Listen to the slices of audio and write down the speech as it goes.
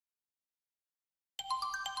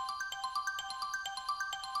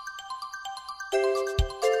We're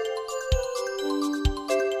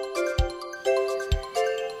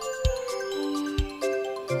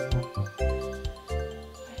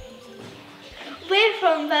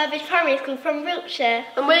from Burbage Primary School from Wiltshire.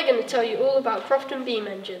 And we're going to tell you all about Crofton beam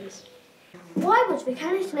engines. Why was the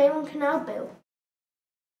Kennington Avon Canal built?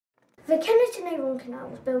 The Kennington Avon Canal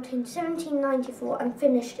was built in 1794 and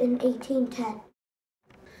finished in 1810.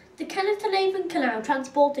 The Kennington Avon Canal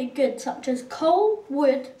transported goods such as coal,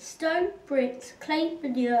 wood, stone, bricks, clay,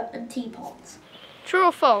 manure and teapots. True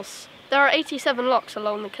or false? There are 87 locks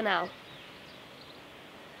along the canal.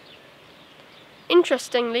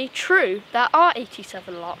 Interestingly, true, there are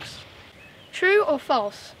 87 locks. True or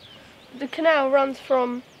false? The canal runs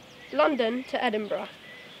from London to Edinburgh.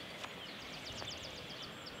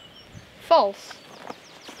 False.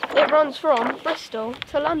 It runs from Bristol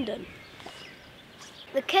to London.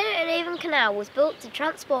 The Kennington Avon Canal was built to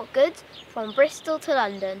transport goods from Bristol to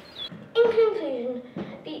London. In conclusion,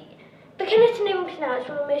 the Kennington Avon Canal is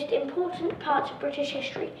one of the most important parts of British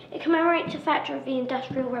history. It commemorates the factor of the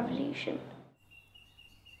Industrial Revolution.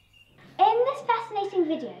 In this fascinating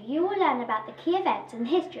video, you will learn about the key events and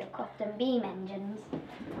history of Crofton beam engines.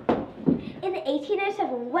 In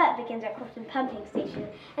 1807, work begins at Crofton pumping station,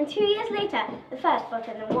 and 2 years later, the first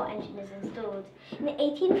bottom and watt engine is installed. In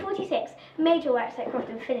 1846, major works at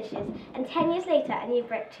Crofton finishes, and 10 years later, a new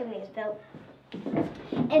brick chimney is built.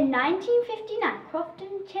 In 1959,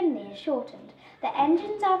 Crofton chimney is shortened. The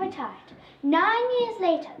engines are retired. 9 years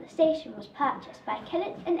later, the station was purchased by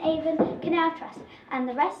Kennington Avon Canal Trust and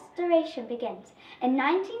the restoration begins. In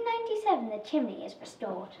 1997, the chimney is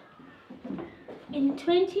restored. In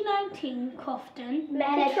 2019, Crofton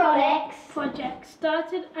Mechatronics project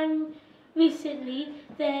started, and recently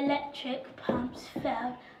the electric pumps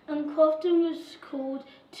failed and Crofton was called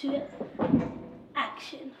to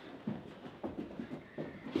action.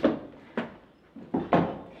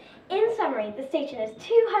 In summary, the station is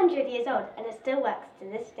 200 years old and it still works to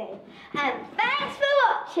this day. And thanks for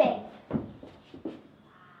watching!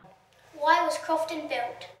 Why was Crofton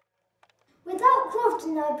built? Without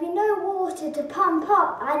Crofton, there would be no water to pump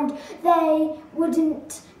up and they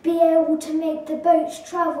wouldn't be able to make the boats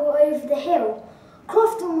travel over the hill.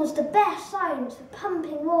 Crofton was the best science for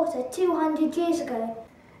pumping water 200 years ago.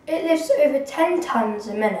 It lifts over 10 tonnes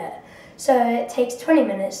a minute, so it takes 20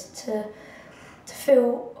 minutes to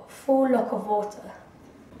fill a full lock of water.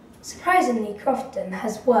 Surprisingly, Crofton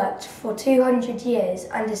has worked for 200 years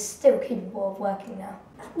and is still capable of working now.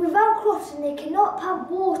 Without Crofton, they cannot pump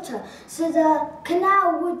water, so the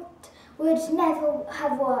canal would never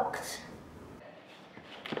have worked.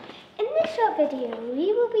 In this short video,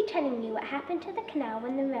 we will be telling you what happened to the canal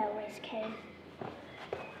when the railways came.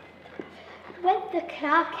 When the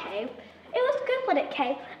canal came, it was good when it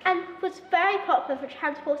came and was very popular for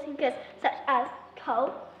transporting goods such as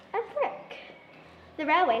coal and brick. The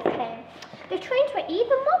railways came. The trains were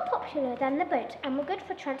even more popular than the boats and were good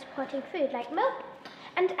for transporting food like milk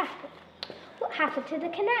and apples. What happened to the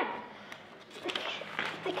canal?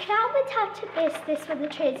 The canal went out of business when the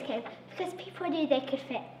trains came because people knew they could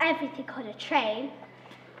fit everything on a train.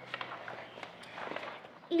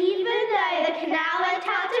 Even though the canal went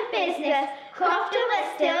out of business, Crofton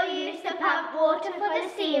was still used to pump water for the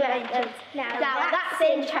steam engines. Now that's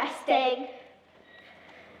interesting.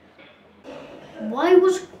 Why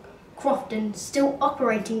was Crofton still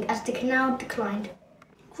operating as the canal declined?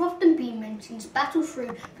 Crofton beam engines battled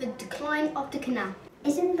through the decline of the canal.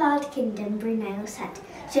 Isengard Kingdom Brunel said,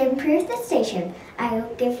 to improve the station, I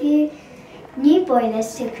will give you new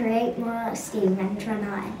boilers to create more steam and run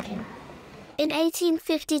our engine. In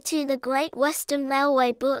 1852, the Great Western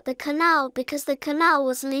Railway bought the canal because the canal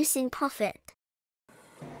was losing profit.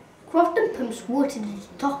 Crofton pumps water to the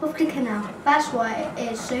top of the canal. That's why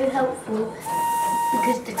it is so helpful,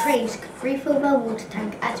 because the trains could refill their water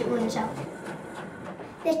tank as it runs out.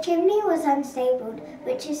 The chimney was unstable,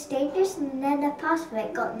 which is dangerous, and then a part of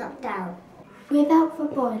it got knocked down. Without the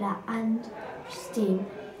boiler and steam,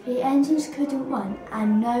 the engines couldn't run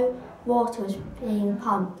and no water was being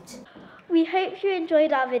pumped. We hope you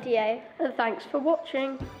enjoyed our video. And thanks for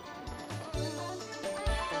watching.